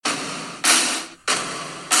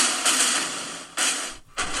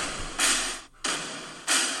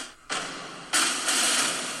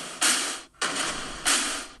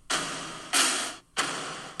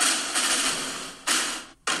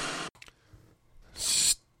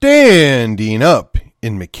Standing up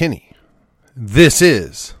in McKinney. This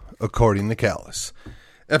is According to Callus,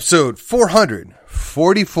 episode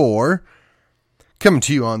 444, coming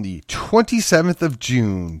to you on the 27th of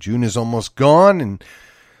June. June is almost gone, and,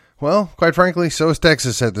 well, quite frankly, so is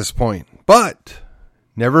Texas at this point. But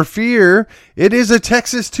never fear, it is a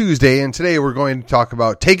Texas Tuesday, and today we're going to talk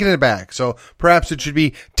about taking it back. So perhaps it should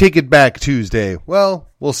be Take It Back Tuesday. Well,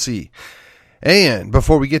 we'll see. And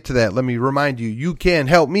before we get to that, let me remind you, you can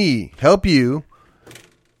help me help you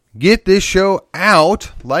get this show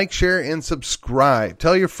out. Like, share, and subscribe.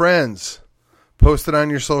 Tell your friends. Post it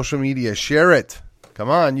on your social media. Share it. Come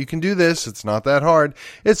on, you can do this. It's not that hard.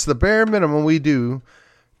 It's the bare minimum we do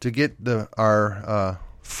to get our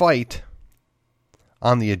fight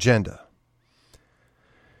on the agenda.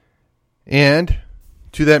 And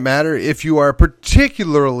to that matter, if you are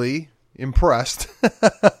particularly impressed,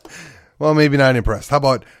 well, maybe not impressed. How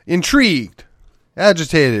about intrigued,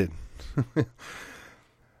 agitated?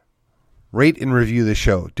 Rate and review the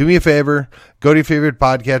show. Do me a favor. Go to your favorite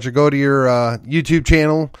podcatcher. Go to your YouTube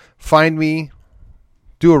channel. Find me.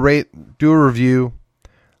 Do a review.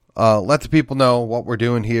 Let the people know what we're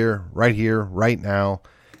doing here, right now.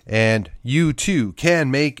 And you, too,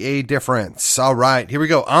 can make a difference. All right, here we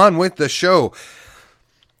go. On with the show.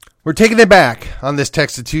 We're taking it back on this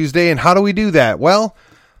Texas Tuesday. And how do we do that? Well,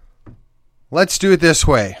 let's do it this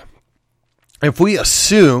way. If we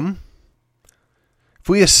assume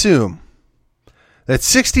that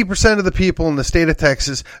 60% of the people in the state of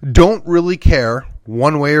Texas don't really care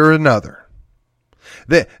one way or another,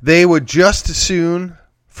 they would just as soon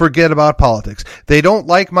forget about politics. They don't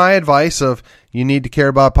like my advice of you need to care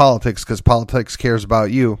about politics because politics cares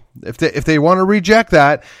about you. If they want to reject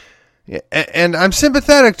that, and I'm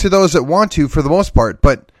sympathetic to those that want to for the most part,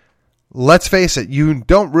 but let's face it, you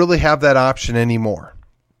don't really have that option anymore.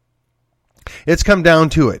 It's come down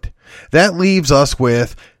to it. That leaves us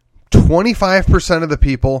with 25% of the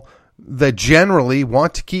people that generally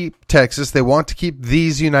want to keep Texas. They want to keep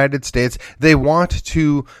these United States. They want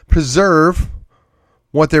to preserve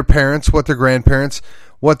what their parents, what their grandparents,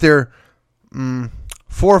 what their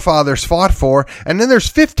forefathers fought for. And then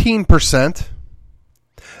there's 15%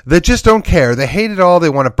 that just don't care. They hate it all. They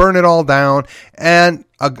want to burn it all down. And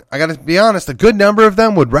I got to be honest, a good number of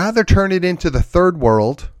them would rather turn it into the third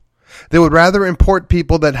world. They would rather import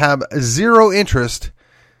people that have zero interest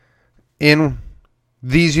in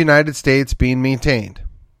these United States being maintained.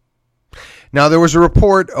 Now, there was a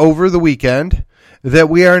report over the weekend that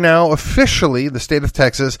we are now officially, the state of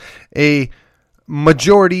Texas, a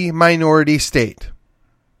majority-minority state.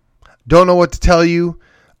 Don't know what to tell you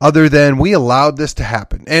other than we allowed this to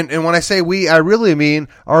happen. And when I say we, I really mean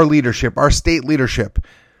our leadership, our state leadership.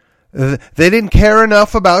 They didn't care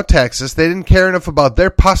enough about Texas. They didn't care enough about their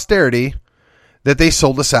posterity that they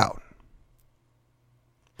sold us out.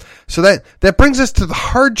 So that brings us to the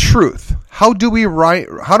hard truth. How do we right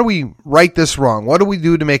this wrong? What do we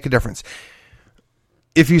do to make a difference?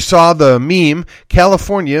 If you saw the meme,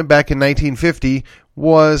 California back in 1950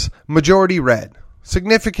 was majority red,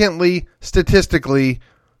 significantly statistically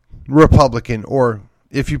Republican, or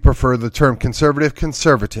if you prefer the term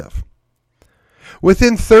conservative.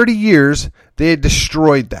 Within 30 years, they had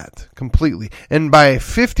destroyed that completely. And by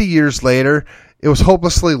 50 years later, it was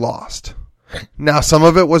hopelessly lost. Now, some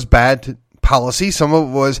of it was bad policy. Some of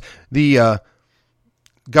it was the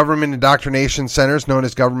government indoctrination centers known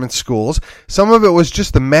as government schools. Some of it was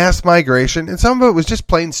just the mass migration. And some of it was just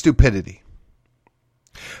plain stupidity.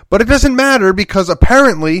 But it doesn't matter because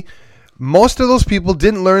apparently most of those people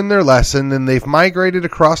didn't learn their lesson and they've migrated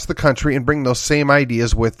across the country and bring those same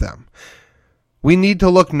ideas with them. We need to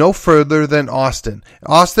look no further than Austin.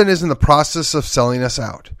 Austin is in the process of selling us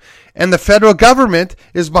out. And the federal government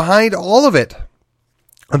is behind all of it.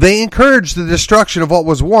 They encourage the destruction of what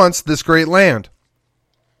was once this great land.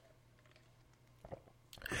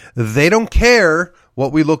 They don't care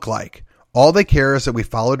what we look like. All they care is that we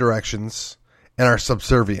follow directions and are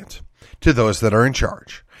subservient to those that are in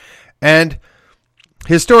charge. And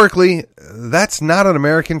historically, that's not an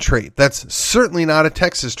American trait. That's certainly not a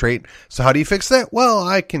Texas trait. So how do you fix that? Well,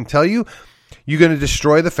 I can tell you, you're going to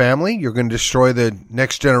destroy the family. You're going to destroy the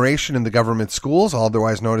next generation in the government schools,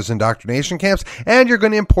 otherwise known as indoctrination camps. And you're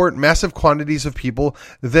going to import massive quantities of people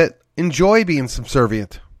that enjoy being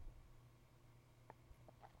subservient.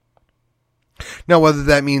 Now, whether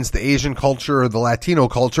that means the Asian culture or the Latino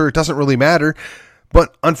culture, it doesn't really matter.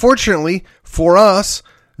 But unfortunately, for us,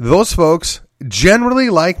 those folks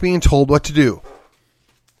generally like being told what to do.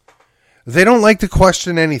 They don't like to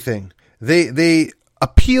question anything. They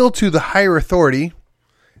appeal to the higher authority,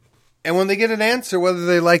 and when they get an answer, whether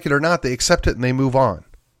they like it or not, they accept it and they move on.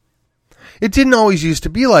 It didn't always used to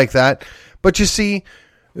be like that, but you see,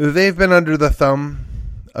 they've been under the thumb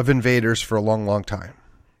of invaders for a long, long time.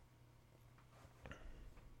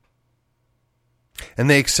 And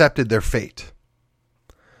they accepted their fate.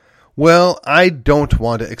 Well, I don't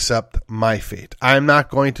want to accept my fate. I'm not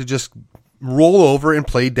going to just roll over and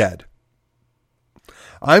play dead.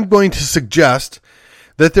 I'm going to suggest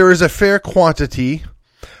that there is a fair quantity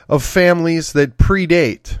of families that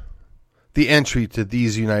predate the entry to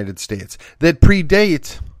these United States, that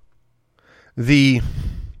predate the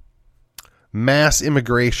mass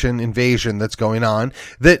immigration invasion that's going on,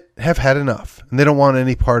 that have had enough and they don't want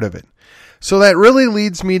any part of it. So that really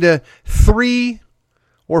leads me to 3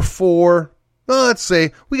 or 4, well, let's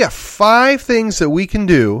say we got 5 things that we can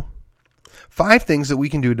do. 5 things that we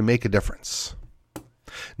can do to make a difference.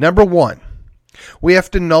 Number 1, we have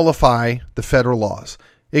to nullify the federal laws.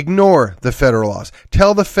 Ignore the federal laws.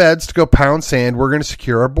 Tell the feds to go pound sand. We're going to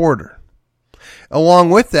secure our border. Along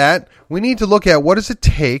with that, we need to look at what does it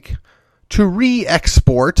take to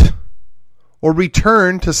re-export or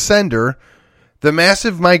return to sender the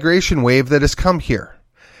massive migration wave that has come here.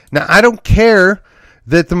 Now, I don't care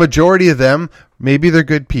that the majority of them, maybe they're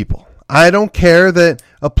good people. I don't care that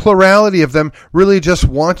a plurality of them really just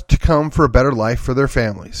want to come for a better life for their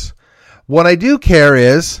families. What I do care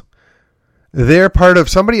is they're part of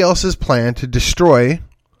somebody else's plan to destroy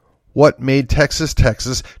what made Texas,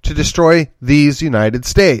 Texas, to destroy these United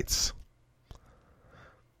States.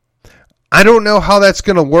 I don't know how that's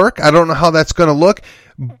going to work. I don't know how that's going to look,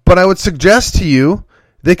 but I would suggest to you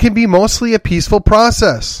that it can be mostly a peaceful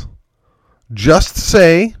process. Just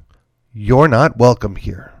say, you're not welcome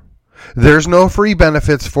here. There's no free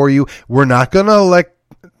benefits for you. We're not going to elect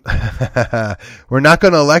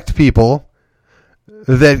people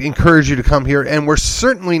that encourage you to come here, and we're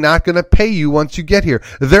certainly not going to pay you once you get here.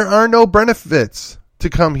 There are no benefits to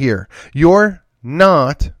come here. You're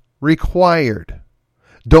not required.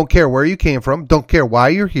 Don't care where you came from. Don't care why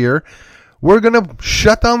you're here. We're going to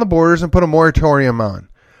shut down the borders and put a moratorium on.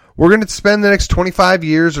 We're going to spend the next 25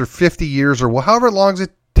 years or 50 years or however long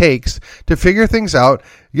it takes to figure things out,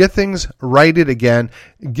 get things righted again,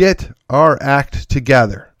 get our act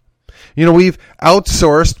together. You know, we've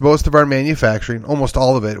outsourced most of our manufacturing, almost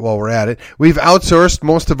all of it while we're at it. We've outsourced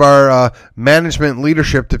most of our management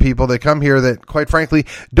leadership to people that come here that, quite frankly,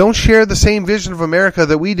 don't share the same vision of America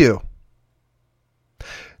that we do.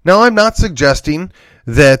 Now, I'm not suggesting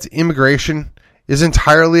that immigration is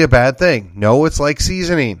entirely a bad thing. No, it's like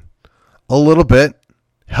seasoning. A little bit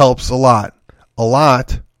helps a lot. A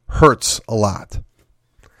lot hurts a lot.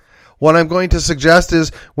 What I'm going to suggest is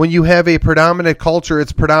when you have a predominant culture,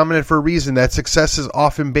 it's predominant for a reason. That success is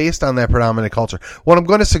often based on that predominant culture. What I'm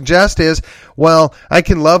going to suggest is, well, I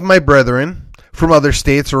can love my brethren from other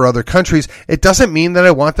states or other countries. It doesn't mean that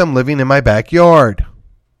I want them living in my backyard.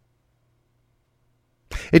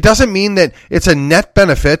 It doesn't mean that it's a net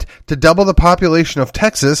benefit to double the population of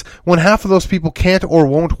Texas when half of those people can't or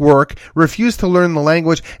won't work, refuse to learn the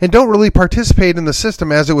language, and don't really participate in the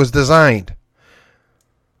system as it was designed.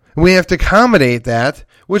 We have to accommodate that,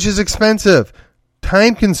 which is expensive,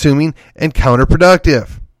 time-consuming, and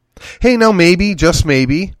counterproductive. Hey, now maybe, just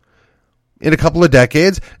maybe, in a couple of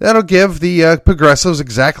decades, that'll give the progressives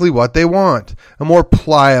exactly what they want. A more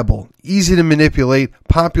pliable, easy-to-manipulate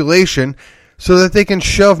population so that they can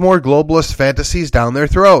shove more globalist fantasies down their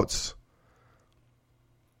throats.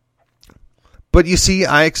 But you see,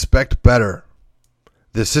 I expect better.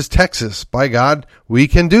 This is Texas. By God, we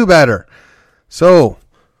can do better. So,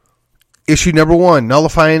 issue number 1,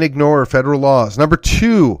 nullify and ignore federal laws. Number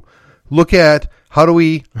 2, look at how do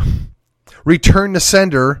we return to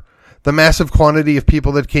sender the massive quantity of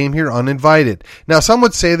people that came here uninvited. Now, some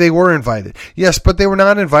would say they were invited. Yes, but they were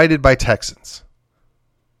not invited by Texans.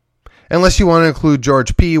 Unless you want to include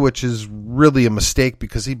George P., which is really a mistake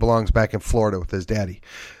because he belongs back in Florida with his daddy.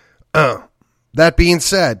 That being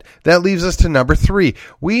said, that leaves us to number 3.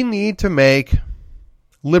 We need to make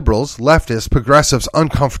liberals, leftists, progressives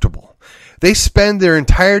uncomfortable. They spend their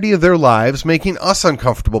entirety of their lives making us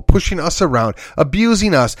uncomfortable, pushing us around,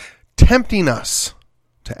 abusing us, tempting us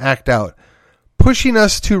to act out, pushing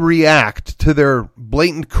us to react to their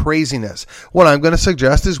blatant craziness. What I'm going to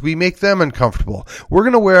suggest is we make them uncomfortable. We're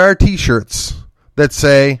going to wear our t-shirts that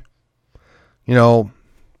say, you know,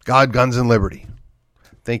 God, guns, and liberty.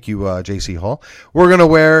 Thank you, J.C. Hall. We're going to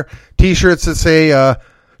wear t-shirts that say,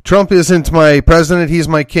 Trump isn't my president, he's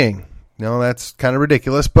my king. No, that's kind of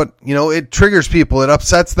ridiculous, but, you know, it triggers people. It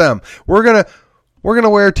upsets them. We're going to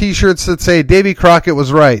wear t-shirts that say, Davy Crockett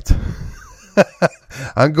was right.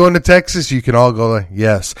 I'm going to Texas. You can all go,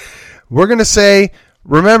 yes. We're going to say,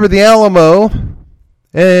 remember the Alamo,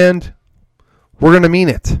 and we're going to mean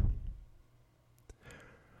it.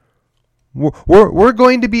 We're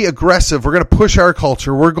going to be aggressive. We're going to push our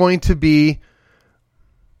culture. We're going to be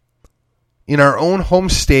in our own home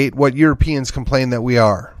state what Europeans complain that we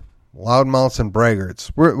are. Loudmouths and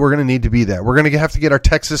braggarts. We're going to need to be that. We're going to have to get our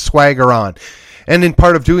Texas swagger on. And in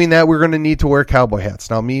part of doing that, we're going to need to wear cowboy hats.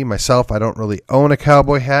 Now, myself, I don't really own a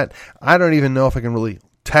cowboy hat. I don't even know if I can really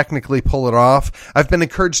technically pull it off. I've been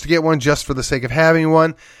encouraged to get one just for the sake of having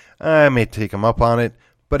one. I may take them up on it.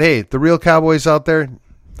 But hey, the real cowboys out there,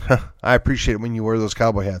 I appreciate it when you wear those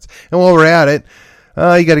cowboy hats. And while we're at it,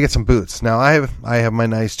 you got to get some boots. Now, I have my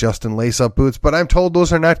nice Justin lace-up boots, but I'm told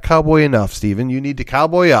those are not cowboy enough, Stephen. You need to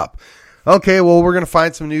cowboy up. Okay, well, we're going to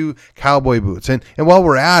find some new cowboy boots. And while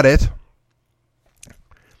we're at it,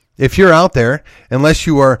 if you're out there, unless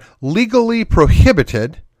you are legally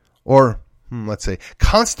prohibited or, let's say,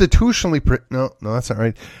 constitutionally, no, that's not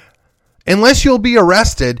right. Unless you'll be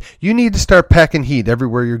arrested, you need to start packing heat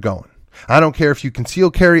everywhere you're going. I don't care if you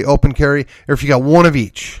conceal carry, open carry, or if you got one of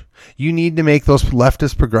each. You need to make those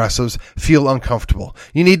leftist progressives feel uncomfortable.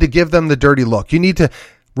 You need to give them the dirty look. You need to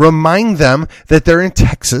remind them that they're in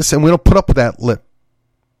Texas and we don't put up with that lip.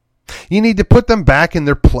 You need to put them back in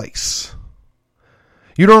their place.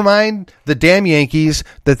 You don't remind the damn Yankees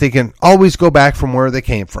that they can always go back from where they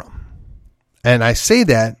came from. And I say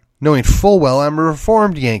that knowing full well I'm a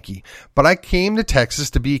reformed Yankee, but I came to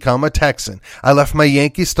Texas to become a Texan. I left my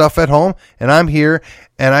Yankee stuff at home, and I'm here,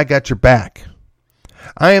 and I got your back.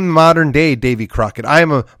 I am modern-day Davy Crockett. I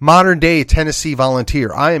am a modern-day Tennessee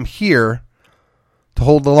Volunteer. I am here to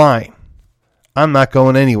hold the line. I'm not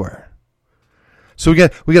going anywhere. So we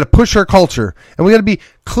got to push our culture, and we got to be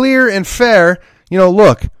clear and fair.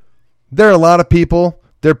 Look, there are a lot of people,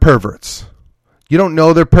 they're perverts. You don't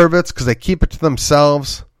know they're perverts because they keep it to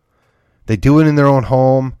themselves. They do it in their own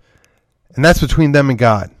home, and that's between them and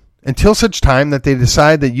God. Until such time that they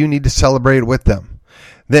decide that you need to celebrate with them,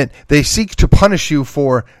 that they seek to punish you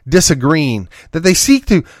for disagreeing, that they seek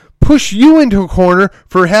to push you into a corner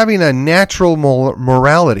for having a natural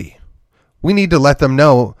morality. We need to let them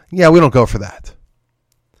know, we don't go for that.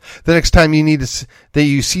 The next time that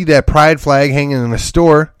you see that pride flag hanging in a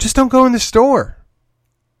store, just don't go in the store.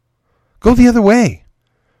 Go the other way.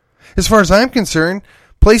 As far as I'm concerned,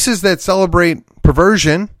 places that celebrate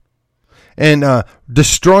perversion and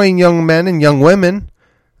destroying young men and young women,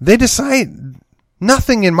 they decide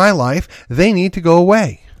nothing in my life. They need to go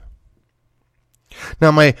away.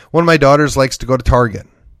 Now, one of my daughters likes to go to Target.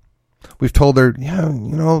 We've told her,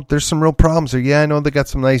 there's some real problems there. Yeah, I know they got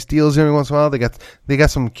some nice deals every once in a while. They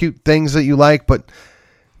got some cute things that you like, but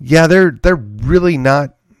they're really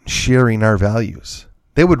not sharing our values.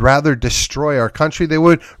 They would rather destroy our country. They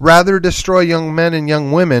would rather destroy young men and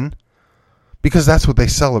young women because that's what they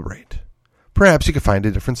celebrate. Perhaps you could find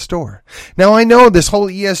a different store. Now, I know this whole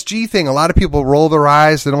ESG thing, a lot of people roll their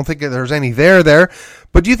eyes. They don't think that there's any there.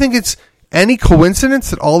 But do you think it's any coincidence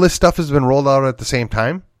that all this stuff has been rolled out at the same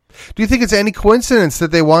time? Do you think it's any coincidence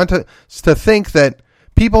that they want to think that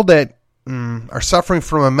people that are suffering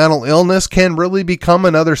from a mental illness can really become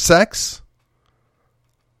another sex?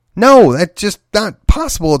 No, that's just not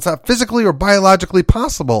possible. It's not physically or biologically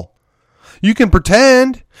possible. You can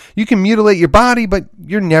pretend, you can mutilate your body, but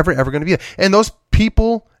you're never, ever going to be it. And those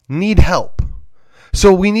people need help.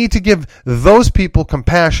 So we need to give those people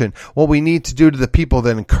compassion. What we need to do to the people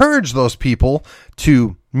that encourage those people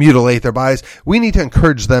to mutilate their bodies, we need to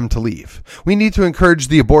encourage them to leave. We need to encourage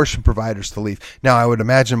the abortion providers to leave. Now, I would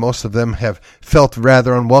imagine most of them have felt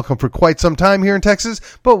rather unwelcome for quite some time here in Texas,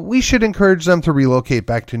 but we should encourage them to relocate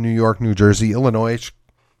back to New York, New Jersey, Illinois,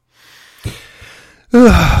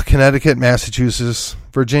 Connecticut, Massachusetts,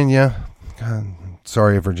 Virginia. God,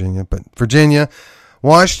 sorry, Virginia, but Virginia,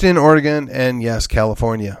 Washington, Oregon, and yes,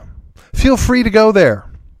 California. Feel free to go there.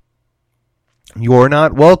 You're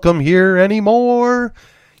not welcome here anymore.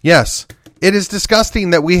 Yes, it is disgusting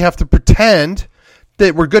that we have to pretend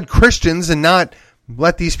that we're good Christians and not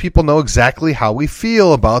let these people know exactly how we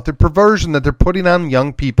feel about the perversion that they're putting on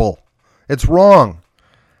young people. It's wrong.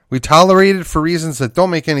 We tolerate it for reasons that don't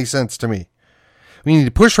make any sense to me. We need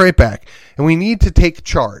to push right back, and we need to take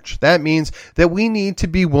charge. That means that we need to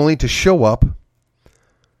be willing to show up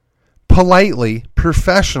politely,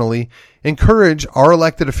 professionally, encourage our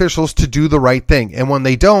elected officials to do the right thing. And when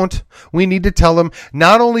they don't, we need to tell them,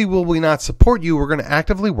 not only will we not support you, we're going to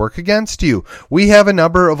actively work against you. We have a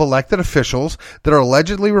number of elected officials that are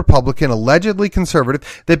allegedly Republican, allegedly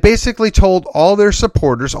conservative, that basically told all their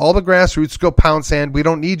supporters, all the grassroots, go pound sand, we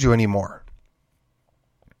don't need you anymore.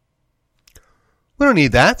 We don't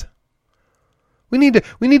need that. We need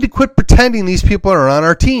to quit pretending these people are on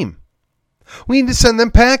our team. We need to send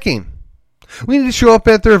them packing. We need to show up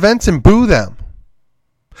at their events and boo them.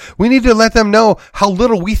 We need to let them know how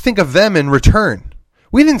little we think of them in return.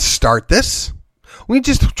 We didn't start this. We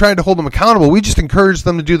just tried to hold them accountable. We just encouraged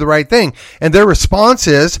them to do the right thing. And their response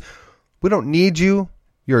is, we don't need you.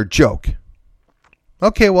 You're a joke.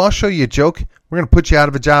 Okay, well, I'll show you a joke. We're going to put you out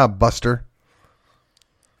of a job, Buster.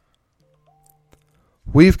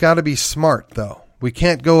 We've got to be smart, though. We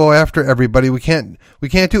can't go after everybody. We can't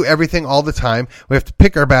do everything all the time. We have to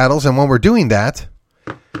pick our battles, and when we're doing that,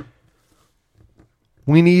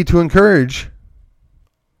 we need to encourage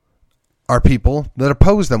our people that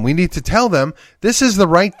oppose them. We need to tell them this is the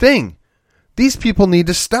right thing. These people need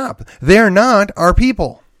to stop. They're not our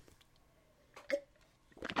people.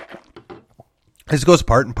 This goes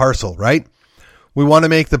part and parcel, right? We want to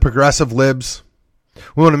make the progressive libs,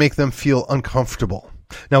 we want to make them feel uncomfortable.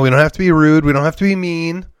 Now, we don't have to be rude. We don't have to be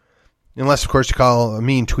mean. Unless, of course, you call a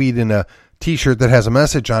mean tweet in a t-shirt that has a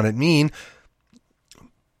message on it mean.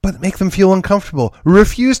 But make them feel uncomfortable.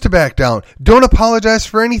 Refuse to back down. Don't apologize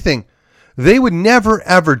for anything. They would never,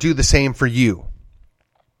 ever do the same for you.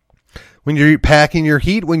 When you're packing your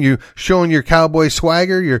heat, when you're showing your cowboy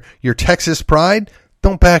swagger, your Texas pride,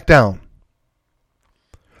 don't back down.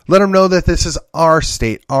 Let them know that this is our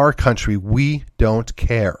state, our country. We don't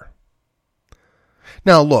care.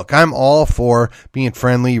 Now, look, I'm all for being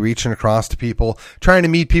friendly, reaching across to people, trying to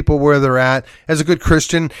meet people where they're at. As a good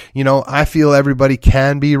Christian, I feel everybody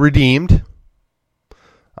can be redeemed.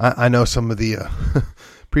 I know some of the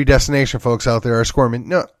predestination folks out there are squirming.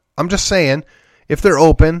 No, I'm just saying, if they're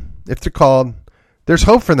open, if they're called, there's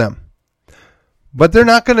hope for them. But they're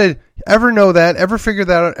not going to ever know that, ever figure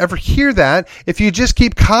that out, ever hear that if you just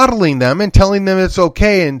keep coddling them and telling them it's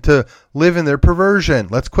okay and to live in their perversion.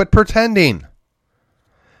 Let's quit pretending.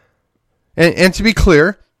 And to be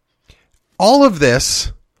clear, all of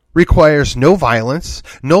this requires no violence,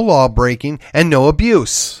 no law breaking, and no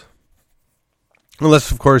abuse.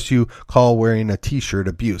 Unless, of course, you call wearing a t-shirt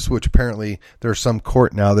abuse, which apparently there's some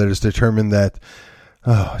court now that has determined that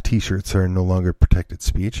t-shirts are no longer protected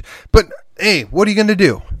speech. But, hey, what are you going to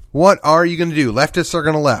do? What are you going to do? Leftists are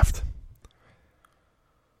going to left.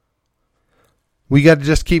 We got to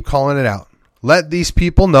just keep calling it out. Let these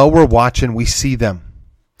people know we're watching. We see them.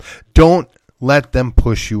 Don't let them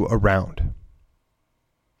push you around.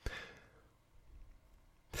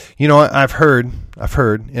 I've heard,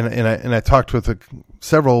 and I talked with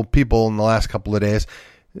several people in the last couple of days,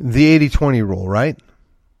 the 80-20 rule, right?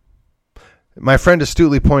 My friend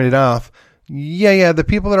astutely pointed out, the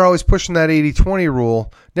people that are always pushing that 80-20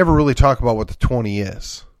 rule never really talk about what the 20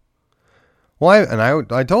 is. Well,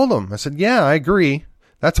 I told him, I said, yeah, I agree.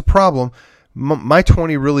 That's a problem. My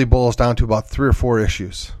 20 really boils down to about 3 or 4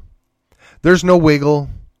 issues. There's no wiggle.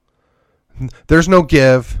 There's no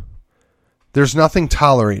give. There's nothing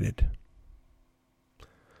tolerated.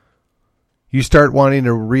 You start wanting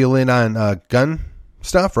to reel in on gun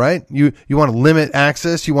stuff, right? You want to limit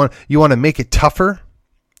access. You want to make it tougher.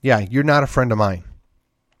 Yeah, you're not a friend of mine.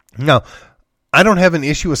 Now, I don't have an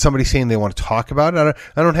issue with somebody saying they want to talk about it.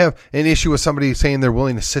 I don't have an issue with somebody saying they're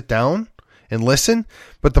willing to sit down and listen.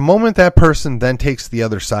 But the moment that person then takes the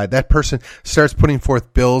other side, that person starts putting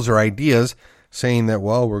forth bills or ideas saying that,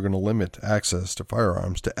 well, we're going to limit access to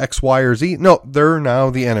firearms to X, Y, or Z. No, they're now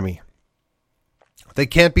the enemy. They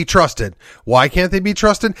can't be trusted. Why can't they be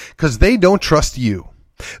trusted? Because they don't trust you.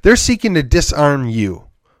 They're seeking to disarm you.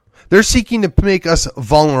 They're seeking to make us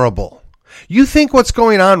vulnerable. You think what's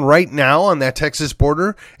going on right now on that Texas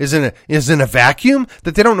border is in a vacuum,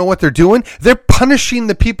 that they don't know what they're doing? They're punishing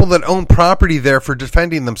the people that own property there for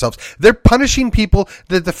defending themselves. They're punishing people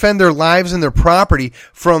that defend their lives and their property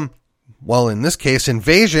from, well, in this case,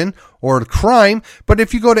 invasion or crime. But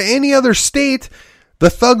if you go to any other state, the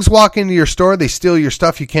thugs walk into your store, they steal your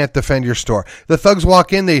stuff, you can't defend your store. The thugs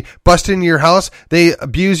walk in, they bust into your house, they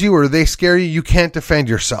abuse you or they scare you, you can't defend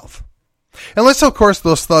yourself. Unless, of course,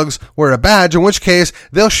 those thugs wear a badge, in which case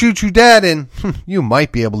they'll shoot you dead and you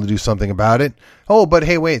might be able to do something about it. Oh, but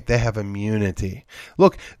hey, wait, they have immunity.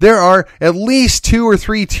 Look, there are at least 2 or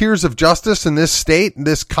 3 tiers of justice in this state, in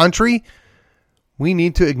this country. We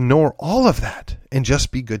need to ignore all of that and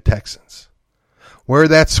just be good Texans. Wear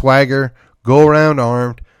that swagger, go around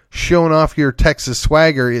armed, showing off your Texas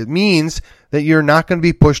swagger. It means that you're not going to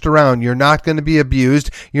be pushed around. You're not going to be abused.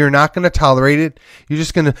 You're not going to tolerate it. You're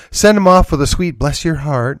just going to send them off with a sweet bless your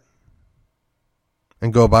heart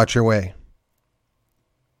and go about your way.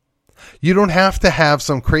 You don't have to have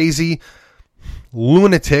some crazy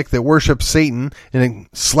lunatic that worships Satan and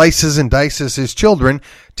slices and dices his children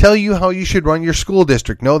tell you how you should run your school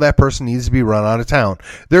district. No, that person needs to be run out of town.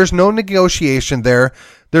 There's no negotiation there.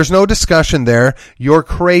 There's no discussion there. You're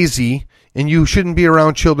crazy And you shouldn't be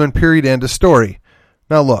around children, period, end of story.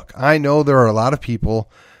 Now, look, I know there are a lot of people,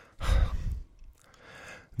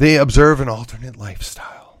 they observe an alternate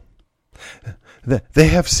lifestyle. They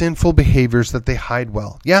have sinful behaviors that they hide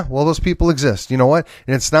well. Yeah, well, those people exist. You know what?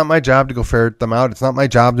 And it's not my job to go ferret them out. It's not my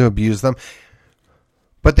job to abuse them.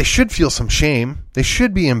 But they should feel some shame. They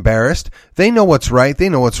should be embarrassed. They know what's right. They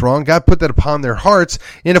know what's wrong. God put that upon their hearts.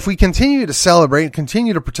 And if we continue to celebrate and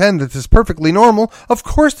continue to pretend that this is perfectly normal, of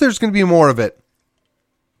course there's going to be more of it.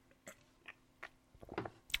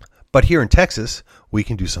 But here in Texas, we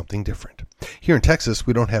can do something different. Here in Texas,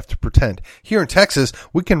 we don't have to pretend. Here in Texas,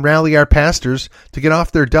 we can rally our pastors to get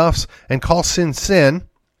off their duffs and call sin, sin,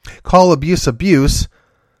 call abuse, abuse,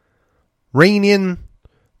 rein in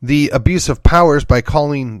the abuse of powers by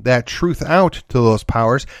calling that truth out to those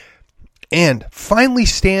powers, and finally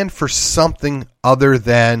stand for something other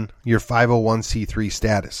than your 501c3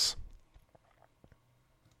 status.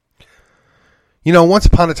 You know, once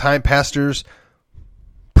upon a time, pastors,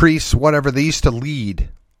 priests, whatever, they used to lead.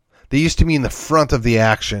 They used to be in the front of the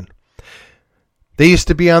action. They used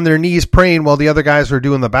to be on their knees praying while the other guys were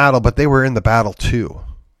doing the battle, but they were in the battle too.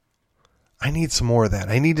 I need some more of that.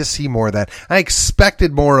 I need to see more of that. I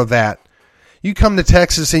expected more of that. You come to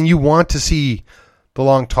Texas and you want to see the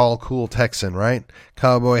long, tall, cool Texan, right?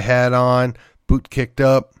 Cowboy hat on, boot kicked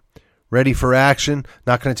up, ready for action,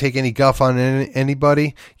 not going to take any guff on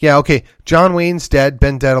anybody. Yeah, okay, John Wayne's dead,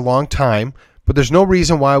 been dead a long time, but there's no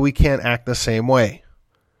reason why we can't act the same way.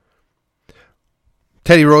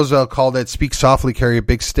 Teddy Roosevelt called it, speak softly, carry a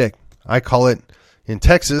big stick. I call it, in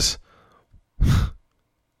Texas,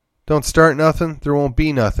 don't start nothing, there won't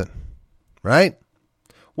be nothing. Right?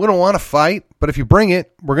 We don't want to fight, but if you bring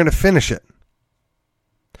it, we're going to finish it.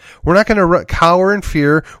 We're not going to cower in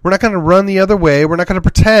fear. We're not going to run the other way. We're not going to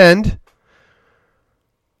pretend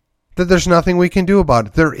that there's nothing we can do about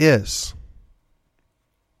it. There is.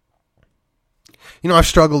 You know, I've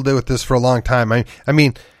struggled with this for a long time. I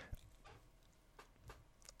mean,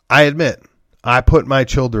 I admit, I put my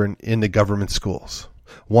children into government schools.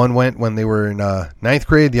 One went when they were in ninth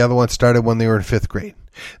grade. The other one started when they were in fifth grade.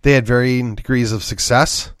 They had varying degrees of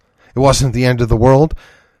success. It wasn't the end of the world.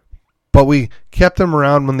 But we kept them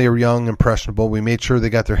around when they were young, impressionable. We made sure they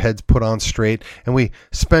got their heads put on straight. And we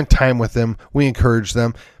spent time with them. We encouraged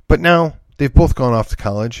them. But now they've both gone off to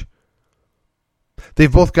college.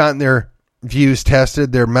 They've both gotten their views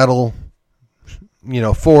tested, their metal,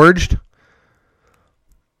 forged.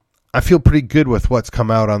 I feel pretty good with what's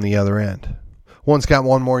come out on the other end. One's got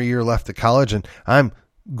one more year left at college, and I'm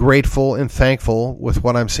grateful and thankful with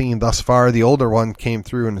what I'm seeing thus far. The older one came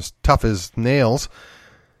through and is tough as nails.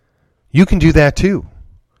 You can do that too.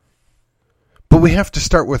 But we have to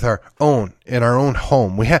start with our own, in our own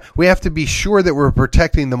home. We have to be sure that we're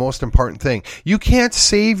protecting the most important thing. You can't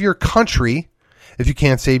save your country if you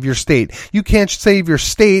can't save your state. You can't save your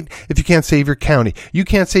state if you can't save your county. You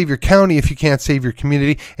can't save your county if you can't save your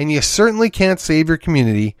community. And you certainly can't save your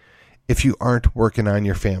community if you aren't working on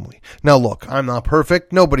your family. Now look, I'm not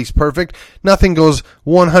perfect. Nobody's perfect. Nothing goes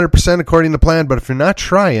 100% according to plan. But if you're not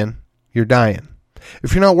trying, you're dying.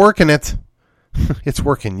 If you're not working it, it's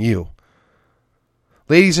working you.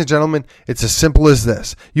 Ladies and gentlemen, it's as simple as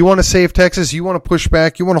this. You want to save Texas? You want to push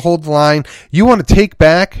back? You want to hold the line? You want to take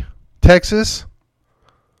back Texas?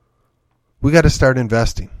 We got to start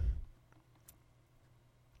investing.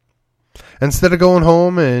 Instead of going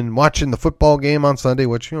home and watching the football game on Sunday,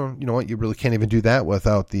 which, you know what, you really can't even do that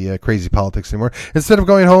without the crazy politics anymore. Instead of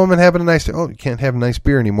going home and having you can't have a nice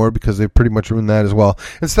beer anymore because they've pretty much ruined that as well.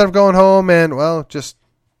 Instead of going home and, just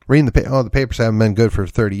reading the papers haven't been good for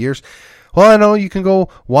 30 years. Well, I know you can go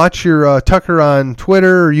watch your Tucker on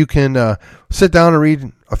Twitter, or you can sit down and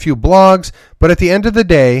read a few blogs. But at the end of the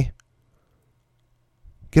day,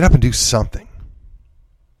 get up and do something.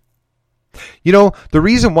 You know, the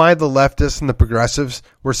reason why the leftists and the progressives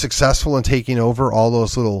were successful in taking over all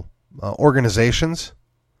those little organizations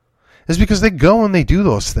is because they go and they do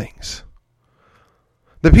those things.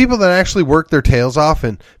 The people that actually work their tails off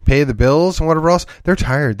and pay the bills and whatever else, they're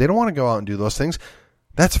tired. They don't want to go out and do those things.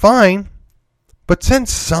 That's fine. But send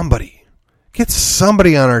somebody. Get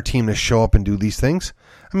somebody on our team to show up and do these things.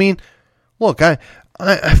 I mean, look, I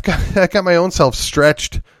got my own self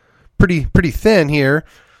stretched pretty thin here.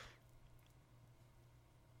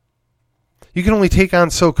 You can only take on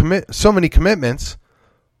so many commitments,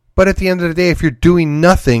 but at the end of the day, if you're doing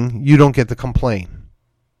nothing, you don't get the complaint.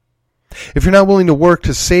 If you're not willing to work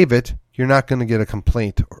to save it, you're not going to get a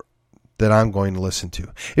complaint that I'm going to listen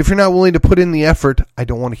to. If you're not willing to put in the effort, I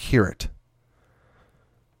don't want to hear it.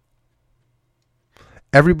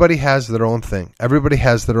 Everybody has their own thing. Everybody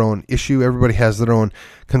has their own issue. Everybody has their own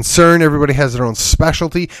concern. Everybody has their own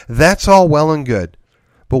specialty. That's all well and good.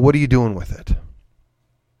 But what are you doing with it?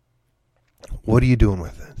 What are you doing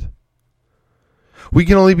with it? We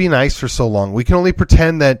can only be nice for so long. We can only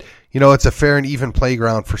pretend that, it's a fair and even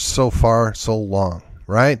playground for so long,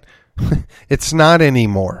 right? It's not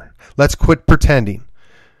anymore. Let's quit pretending.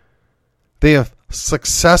 They have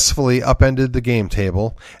successfully upended the game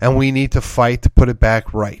table, and we need to fight to put it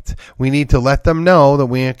back right. We need to let them know that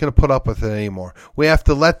we ain't going to put up with it anymore. We have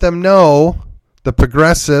to let them know, the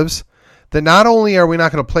progressives, that not only are we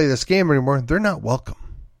not going to play this game anymore, they're not welcome.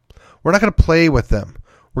 We're not going to play with them.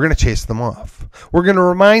 We're going to chase them off. We're going to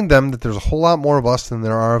remind them that there's a whole lot more of us than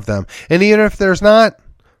there are of them. And even if there's not,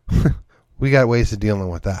 we got ways of dealing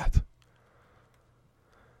with that.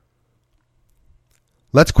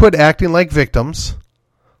 Let's quit acting like victims.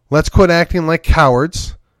 Let's quit acting like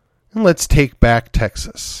cowards. And let's take back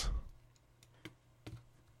Texas.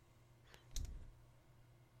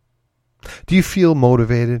 Do you feel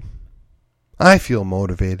motivated? I feel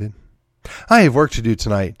motivated. I have work to do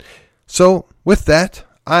tonight. So, with that,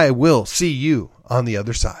 I will see you on the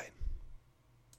other side.